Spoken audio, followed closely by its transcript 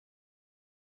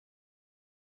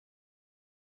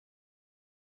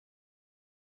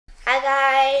Hi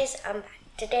guys, I'm back.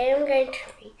 Today I'm going to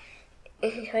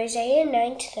read Hosea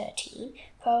 9-13,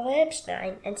 Proverbs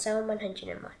 9, and Psalm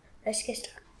 101. Let's get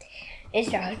started.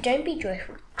 Israel, don't be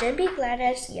joyful. Don't be glad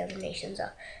as the other nations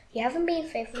are. You haven't been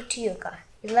faithful to your God.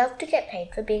 You love to get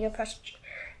paid for being a prostitute.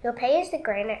 Your pay is the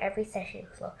grain at every threshing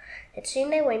floor. But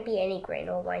soon there won't be any grain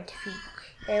or wine to feed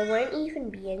you. There won't even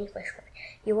be any fresh wine.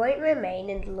 You won't remain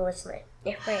in the Lord's land.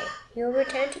 Ephraim, you will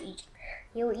return to Egypt.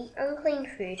 You will eat unclean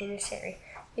food in Assyria.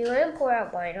 You won't pour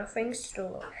out wine offerings to the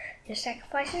Lord. Your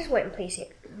sacrifices won't please Him.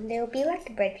 They will be like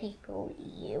the bread people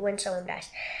eat when someone dies.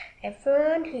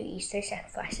 Everyone who eats those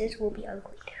sacrifices will be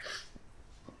unclean.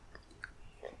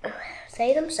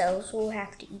 They themselves will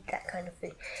have to eat that kind of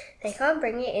food. They can't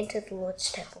bring it into the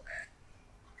Lord's temple.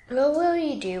 What will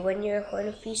you do when your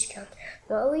appointed feast comes?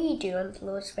 What will you do on the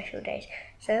Lord's special days?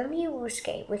 Some of you will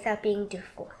escape without being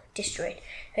destroyed,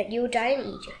 but you will die in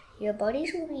Egypt. Your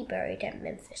bodies will be buried at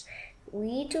Memphis.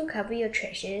 Weeds will cover your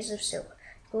treasures of silver.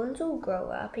 Thorns will grow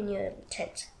up in your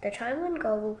tents. The time when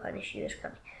God will punish you is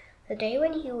coming. The day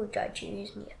when He will judge you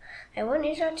is near. I want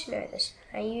Israel to know this,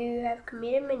 that you have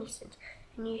committed many sins,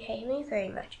 and you hate me very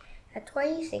much. That's why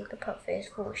you think the prophet is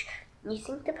foolish. You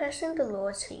think the person the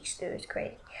Lord speaks through is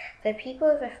crazy. The people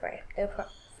of Ephraim, the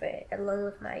prophet, along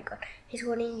with my God, is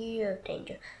warning you of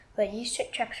danger. But you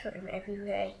set traps for him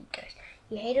everywhere he goes.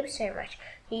 You hate him so much.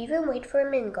 You even wait for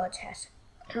him in God's house.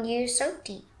 You sunk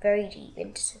deep, very deep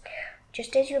into sin,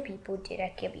 just as your people did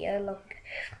at Gibeah long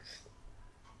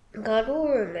ago. God will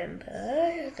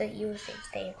remember the evil things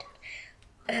they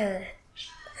have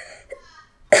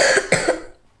done.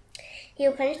 He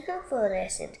will punish them for their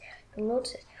sins. The Lord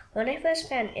says, when I first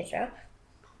found Israel,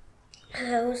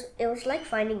 it was like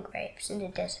finding grapes in the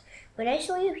desert. When I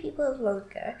saw you people of long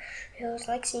ago, it was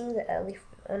like seeing the early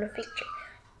fruit on a fig tree.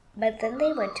 But then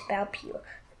they went to Baal Peor.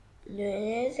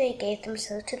 They gave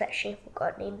themselves to that shameful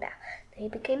god named Baal. They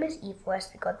became as evil as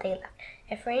the god they loved.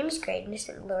 Ephraim's greatness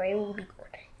and glory will be gone.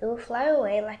 It will fly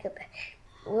away like a bird.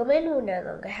 Women will no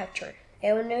longer have children.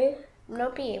 They will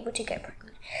not be able to get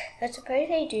pregnant. But suppose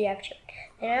they do have children,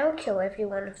 then I will kill every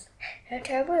one of them. How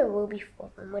terrible it will be for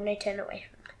them when I turn away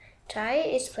from them. Tyre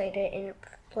is planted in a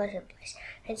pleasant place,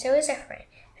 and so is Ephraim.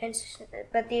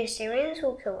 But the Assyrians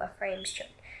will kill Ephraim's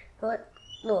children.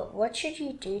 Lord, what should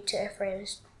you do to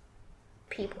Ephraim's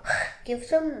people? Give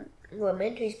them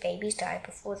women whose babies die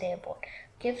before they are born.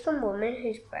 Give them women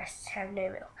whose breasts have no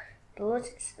milk. The Lord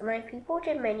says, my people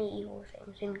did many evil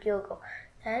things in Gilgal.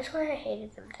 That is why I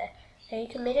hated them there. They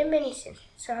committed many sins,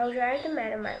 so I will drive them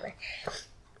out of my land.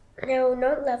 I will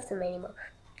not love them anymore.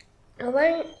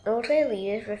 All their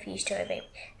leaders refuse to obey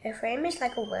me. Ephraim is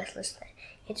like a worthless land.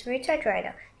 Its roots are dried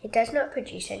up. It does not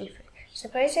produce any fruit.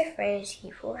 Suppose Ephraim's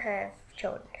people have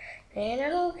children. Then I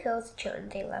will kill the children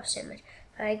they love so much.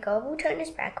 God will turn His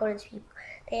back on His people.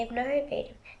 They have not obeyed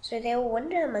Him, so they will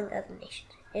wander among other nations.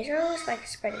 Israel was like a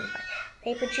spreading vine.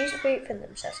 They produced fruit for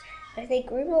themselves. As they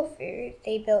grew more food,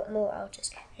 they built more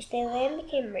altars. As their land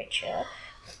became richer,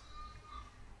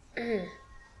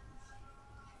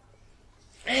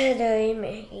 they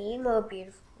made more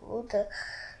beautiful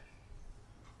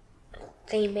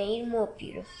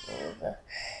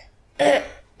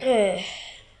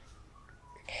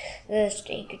the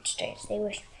sacred stones they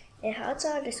worship. Their hearts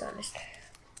are dishonest,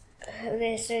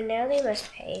 so now they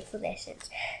must pay for their sins.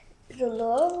 The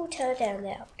Lord will tear down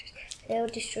their altars. They will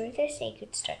destroy their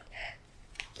sacred stones.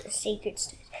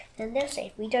 Then they'll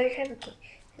say, we don't have a king.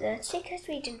 And that's because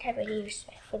we didn't have any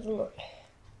respect for the Lord.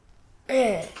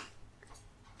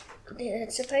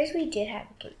 Suppose we did have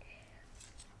a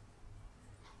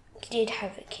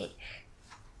king.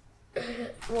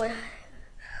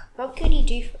 What could He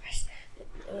do for us?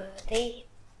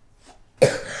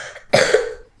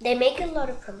 They make a lot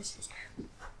of promises.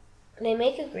 They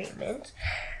make agreements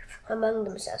among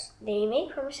themselves. They make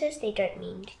promises they don't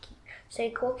mean to keep. So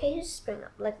court cases spring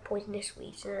up like poisonous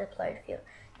weeds in a plowed field.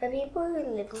 The people who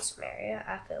live in Samaria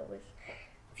are filled with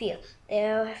fear. They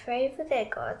are afraid for their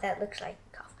God that looks like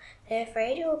a calf. They are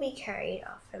afraid it will be carried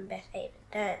off from Beth-Aven,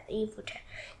 that evil town.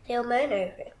 They will mourn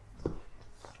over it.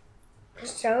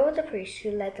 So were the priests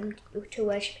who led them to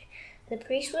worship it. The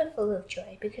priests were full of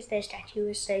joy because their statue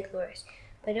was so glorious.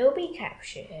 But it will be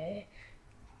captured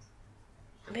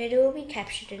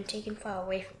and taken far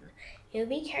away from them. It will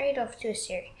be carried off to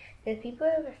Assyria. The people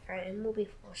of Ephraim will be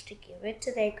forced to give it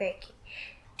to the great king.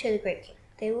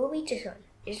 They will be disowned.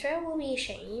 Israel will be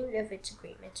ashamed of its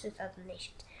agreements with other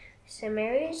nations.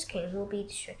 Samaria's king will be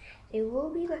destroyed. They will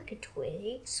be like a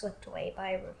twig swept away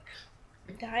by a river.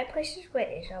 The high places where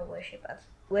Israel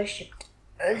worshipped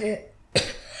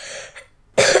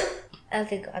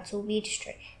other gods will be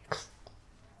destroyed.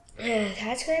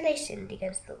 That's where they sinned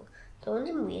against the Lord. Thorns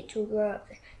and weeds will grow up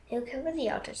there. They'll cover the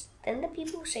altars. Then the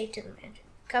people will say to the mountain,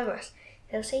 cover us.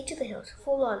 They'll say to the hills,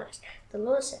 fall on us. The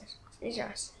Lord says,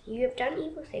 Israel, you have done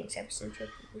evil things ever since your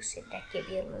people sinned at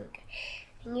Gibeah long ago.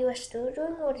 And you are still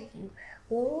doing what is evil.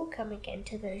 War will come again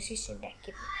to those who sinned at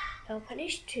Gibeah. I will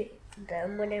punish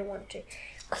them when I want to.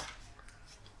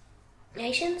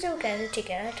 Nations will gather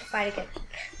together to fight against them.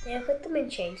 They have put them in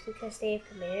chains because they have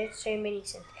committed so many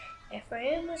sins.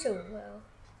 Ephraim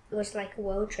was like a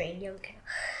well-trained young cow.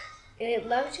 It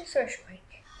loved to thresh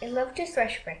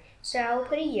grain. So I will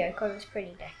put a yoke on its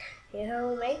pretty neck. I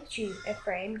will make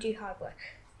Ephraim do hard work.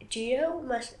 Judah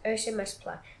must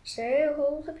plow. So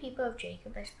all the people of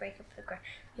Jacob must break up the ground.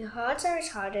 Your hearts are as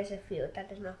hard as a field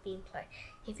that is not being plowed.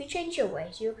 If you change your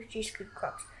ways, you will produce good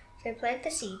crops. So plant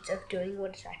the seeds of doing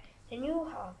what is right. Then you will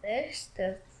harvest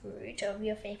the fruit of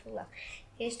your faithful love.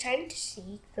 It is time to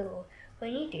seek the Lord.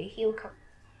 When you do, He will come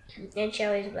and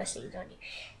shower His blessings on you.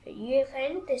 But you have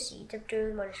planted the seeds of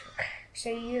doing what is wrong. So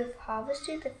you have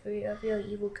harvested the fruit of your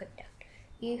evil conduct.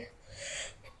 You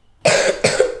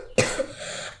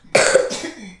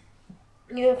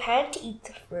have had to eat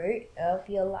the fruit of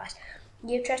your lies.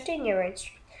 You have trusted in your own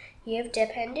strength. You have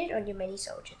depended on your many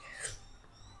soldiers.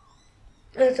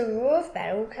 As the roar of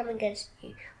battle will come against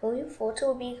you, all your forts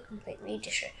will be completely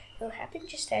destroyed. It will happen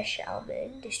just as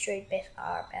Shalman destroyed Beth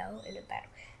Arbel in a battle.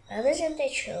 Others and their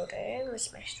children were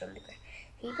smashed on the ground.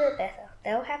 People of Bethel,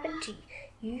 that will happen to you.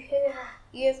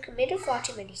 You have committed far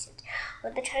too many sins.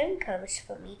 When the time comes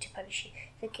for me to punish you,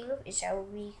 the king of Israel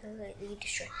will be completely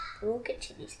destroyed. The Lord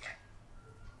continues.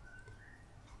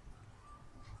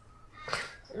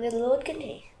 The Lord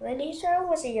continues. When Israel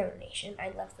was a young nation, I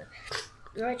loved them.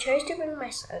 I chose to bring my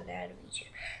son out of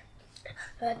Egypt.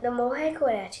 But the more I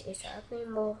called out to Israel, the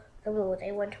more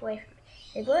they went away from me.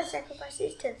 They brought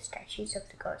sacrifices to the statues of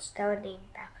the gods that were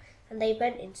named Baal, and they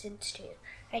burnt incense to them.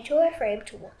 I tore Ephraim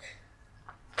to war.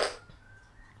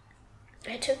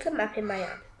 I took them up in my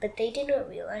arm, but they did not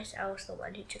realize I was the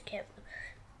one who took care of them.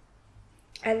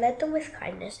 I led them with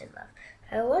kindness and love.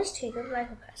 I was to them like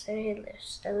a person who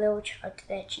lifts a little child to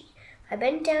their cheek. I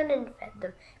bent down and fed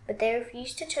them, but they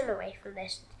refused to turn away from their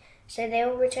sins. So they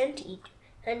will return to Egypt,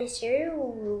 and Assyria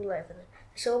will rule over them.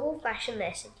 The sword will flash in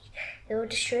their cities. They will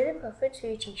destroy the prophets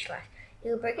who teach lies. It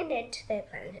will bring an end to their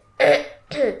planet.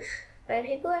 My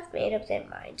people have made up their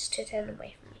minds to turn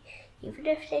away from me. Even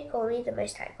if they call me the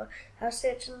Most High God, I'll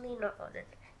certainly not honor them.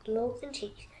 The Lord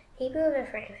continues. People of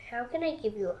Ephraim, how can I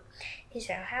give you up?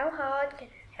 Israel,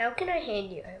 how can I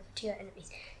hand you over to your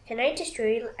enemies? Can I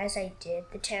destroy you as I did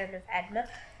the town of Admah?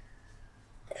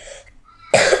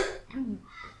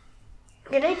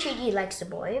 Can I treat you like a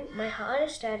boy? My heart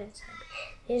is stirred inside me.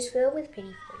 It is filled with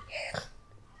pity for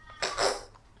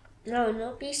you. I will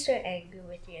not be so angry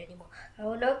with you anymore. I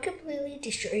will not completely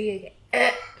destroy you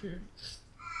again.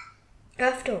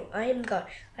 After all, I am God.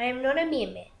 I am not a mere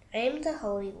man. I am the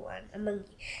Holy One among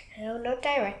you, and I will not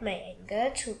direct my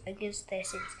anger against their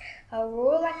sins. I will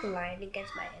roar like a lion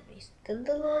against my enemies. Then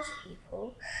the Lord's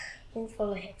people will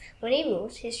follow him. When he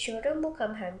rules, his children will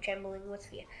come home trembling with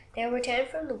fear. They will return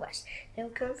from the west. They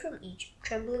will come from Egypt,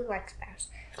 trembling like sparrows.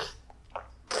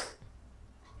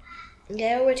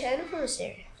 They will return from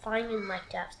Assyria, flying in like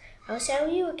doves. I will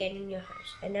settle you again in your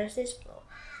homes, and as this floor.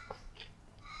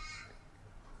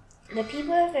 The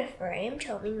people of Ephraim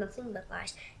told me nothing but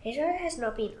lies. Israel has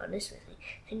not been honest with me,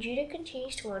 and Judah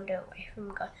continues to wander away from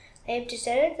God. They have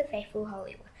deserted the faithful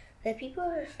Holy One. The people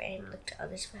of Ephraim look to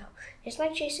others for help. It's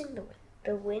like chasing the wind.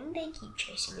 The wind they keep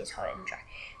chasing is hot and dry.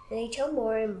 They tell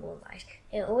more and more lies.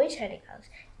 They are always hurting others.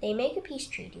 They make a peace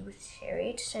treaty with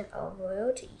Assyria to send olive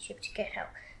oil to Egypt to get help.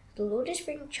 The Lord is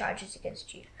bringing charges against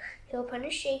Judah. He will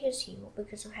punish Jacob's evil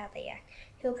because of how they act.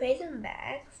 He will pay them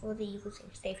back for the evil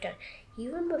things they've done.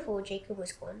 Even before Jacob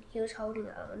was born, he was holding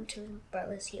on to his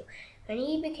brother's heel. When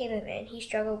he became a man, he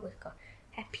struggled with God.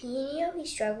 At Peniel, he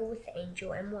struggled with the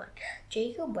angel and won.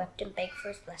 Jacob wept and begged for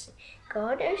his blessing.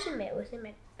 God also met with him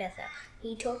at Bethel.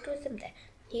 He talked with him there.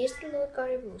 He is the Lord God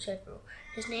who rules over all.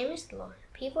 His name is the Lord.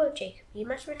 People of Jacob, you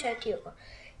must return to your God.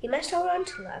 You must hold on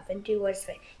to love and do what is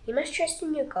right. You must trust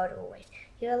in your God always.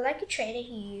 You are like a trader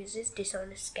who uses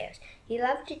dishonest scales. You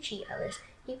love to cheat others.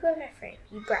 People of Ephraim,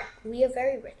 you brag. We are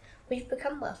very rich. We've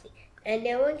become wealthy, and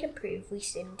no one can prove we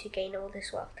sinned to gain all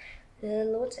this wealth. The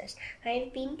Lord says, I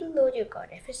have been the Lord your God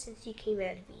ever since you came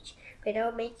out of Egypt, but I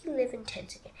will make you live in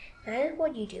tents again. That is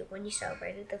what you do when you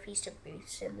celebrated the Feast of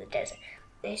Booths in the desert.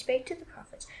 They spoke to the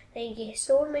prophets. They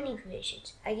saw many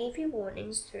visions. I gave you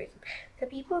warnings through them. The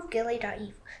people of Gilead are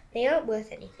evil. They aren't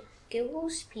worth anything.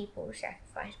 Gilgal's people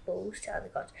sacrifice bulls to other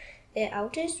gods. Their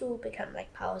altars will become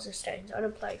like piles of stones on a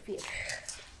plowed field.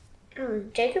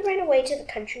 Jacob ran away to the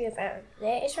country of Aram.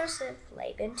 There Israel sent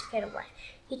Laban to get a wife.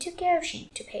 He took care of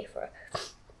sheep to pay for her.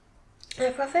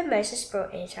 The prophet Moses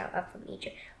brought Israel up from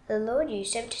Egypt. The Lord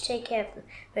used him to take care of them,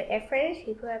 but Ephraim's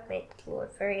people have made the Lord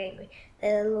very angry.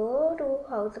 The Lord will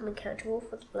hold them accountable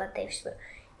for the blood they've spilled.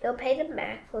 He'll pay them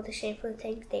back for the shameful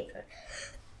things they've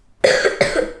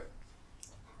done.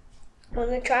 When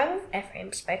the tribe of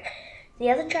Ephraim spoke, the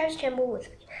other tribes trembled with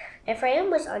me. Ephraim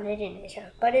was honored in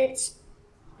Israel, but its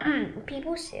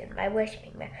people sinned by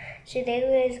worshipping them, so they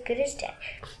were as good as dead.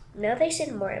 Now they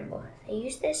sin more and more. They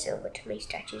use their silver to make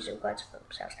statues of gods for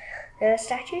themselves. The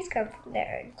statues come from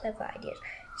their own clever ideas.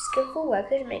 Skillful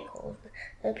workers make calls.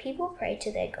 The people pray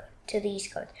to these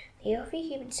gods. They offer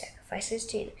human sacrifices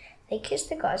to them. They kiss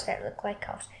the gods that look like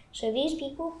calves. So these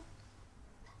people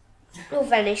will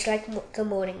vanish like the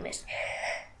morning mist.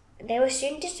 They will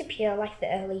soon disappear like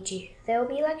the early dew. They will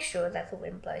be like straw that the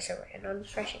wind blows around on the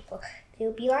threshing floor. They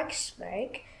will be like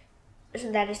smoke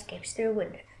that escapes through a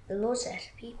window. The Lord says,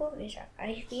 people of Israel, I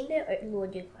have been the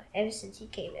Lord your God ever since you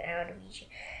came out of Egypt.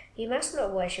 You must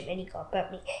not worship any god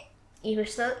but me. You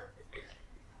must not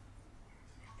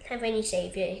have any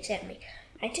savior except me.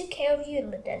 I took care of you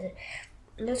in the desert.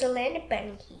 It was a land of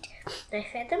burning heat. I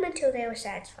fed them until they were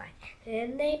satisfied, and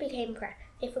then they became proud.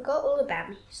 They forgot all about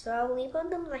me, so I will leap on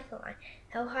them like a lion.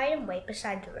 I will hide and wait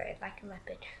beside the road like a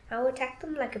leopard. I will attack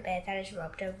them like a bear that is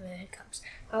robbed over her cubs.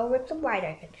 I will rip them wide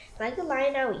open. Like a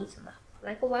lion, I will eat them up.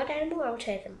 Like a wild animal, I will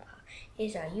tear them apart.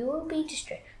 Israel, you will be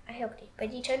destroyed. I helped you,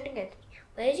 but you turned against me.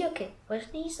 Where is your king?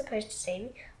 Wasn't he supposed to save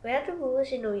me? Where are the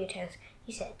rulers in all your towns?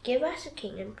 He said, give us a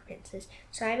king and princes.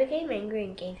 So I became angry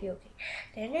and gave you a king.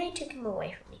 Then I took him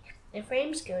away from me.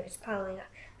 Ephraim's guilt is piling up.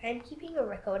 I am keeping a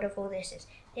record of all their sins.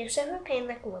 They have suffered pain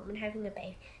like a woman having a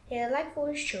baby. They are like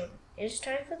foolish children. It is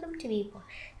time for them to be born,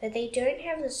 but they don't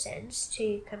have the sense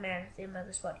to come out of their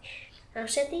mother's body. I will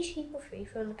set these people free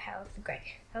from the power of the grave.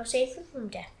 I will save them from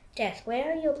death. Death,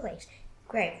 where are your plagues?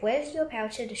 Grave, where is your power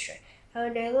to destroy? I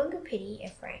will no longer pity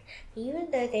Ephraim,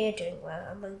 even though they are doing well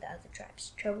among the other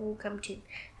tribes. Trouble will come to them.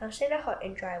 I will send a hot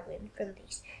and dry wind from the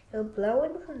east. It will blow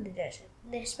in from the desert.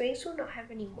 Their springs will not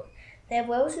have any water. Their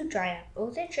wells will dry up.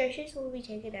 All their treasures will be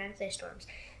taken out of their storms.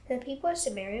 The people of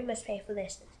Samaria must pay for their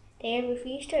sins. They have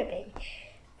refused to obey me.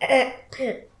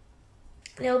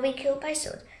 They will be killed by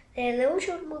sword. Their little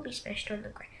children will be smashed on the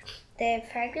ground. Their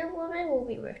pregnant women will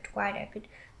be ripped wide open.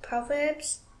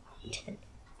 Proverbs 10.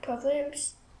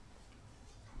 Proverbs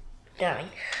 9.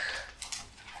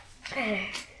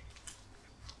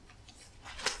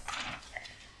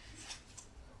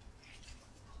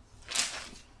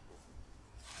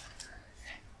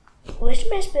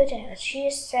 Wisdom has built a house. She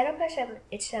has set up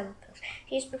its seven pillars.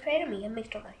 She has prepared a meal and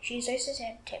mixed wine. She has also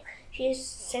set a table. She has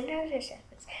sent out her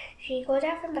servants. She calls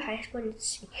out from the highest point of the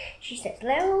sea. She says,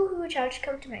 let all who are charged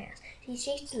come to my house. She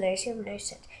speaks to those who have no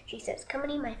sense. She says, come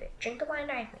and eat my food. Drink the wine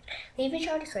I have made. Leave a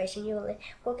childish ways and you will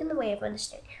walk in the way of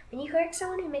understanding. When you correct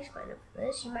someone who makes fun of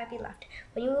others, you might be laughed at.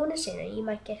 When you warn a sinner, you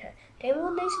might get hurt. Don't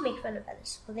warn those who make fun of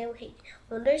others, for they will hate you.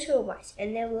 Warn those who are wise,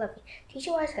 and they will love you. Teach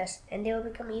a wise person, and they will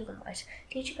become even wiser.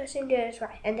 Teach a person who does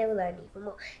right, and they will learn even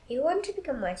more. If you want to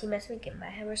become wise, you must begin by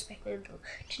having respect and awe.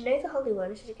 To know the Holy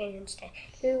One is to gain understanding.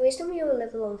 Through wisdom you will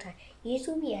live a long time. Years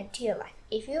will be added to your life.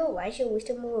 If you are wise, your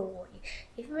wisdom will reward you.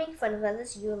 If you make fun of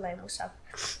others, you alone will suffer.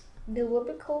 The will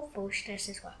be called foolishness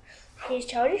as well. She is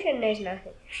childish and knows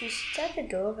nothing. She sits at the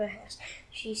door of her house.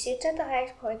 She sits at the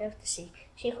highest point of the sea.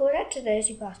 She calls out to those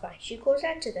who pass by. She calls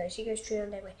out to those who go straight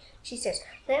on their way. She says,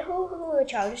 let all who are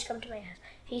childish come to my house.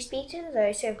 She speaks to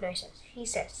those who have no sense. She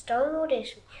says, stolen or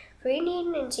is free and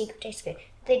eaten in secret tastes good.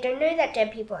 They don't know that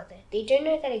dead people are there. They don't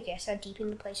know that our guests are deep in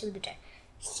the place of the dead.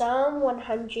 Psalm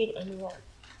 101.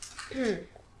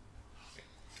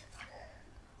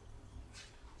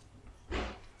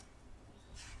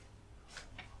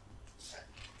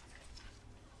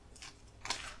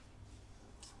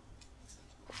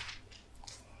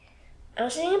 I will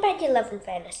sing about your love and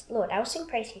fairness. Lord, I will sing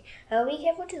praise to you. I will be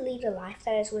careful to lead a life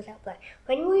that is without blame.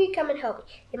 When will you come and help me?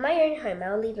 In my own home,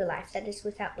 I will lead a life that is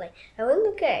without blame. I won't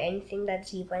look at anything that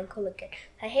is evil and call it good.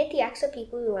 I hate the acts of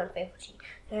people who are unfaithful to you.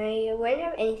 I won't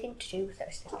have anything to do with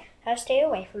those things. I will stay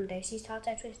away from those whose hearts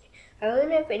are twisted. I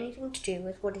won't have anything to do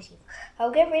with what is evil. I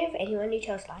will get rid of anyone who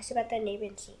tells lies about their neighbor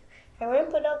and deceive. I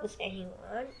won't put up with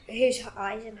anyone whose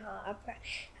eyes and heart are proud.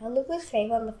 I will look with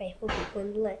favor on the faithful people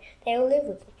in the land. They will live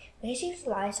with me. Those whose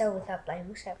lies are without blame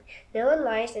will serve me. No one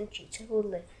lies and cheats will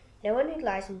live. No one who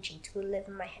lies and cheats will live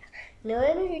in my house. No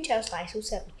one who tells lies will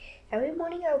serve me. Every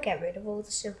morning I will get rid of all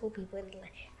the sinful people in the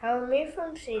land. I will remove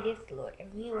from the city of the Lord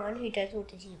everyone who does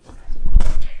what is evil.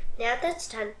 Now that's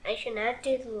done, I shall now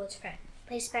do the Lord's Prayer.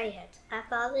 Please bow your heads. Our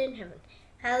Father in heaven,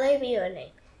 Hallowed be your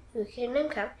name. Your kingdom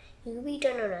come, your will be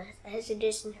done on earth as it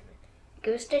is in heaven.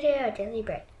 Give us today our daily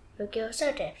bread. Forgive us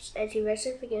our debts, as we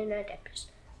also forgive our debtors.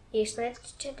 Lead us not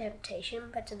into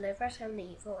temptation, but deliver us from the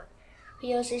evil one. For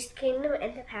yours is the kingdom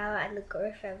and the power and the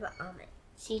glory forever. Amen.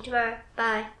 See you tomorrow.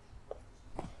 Bye.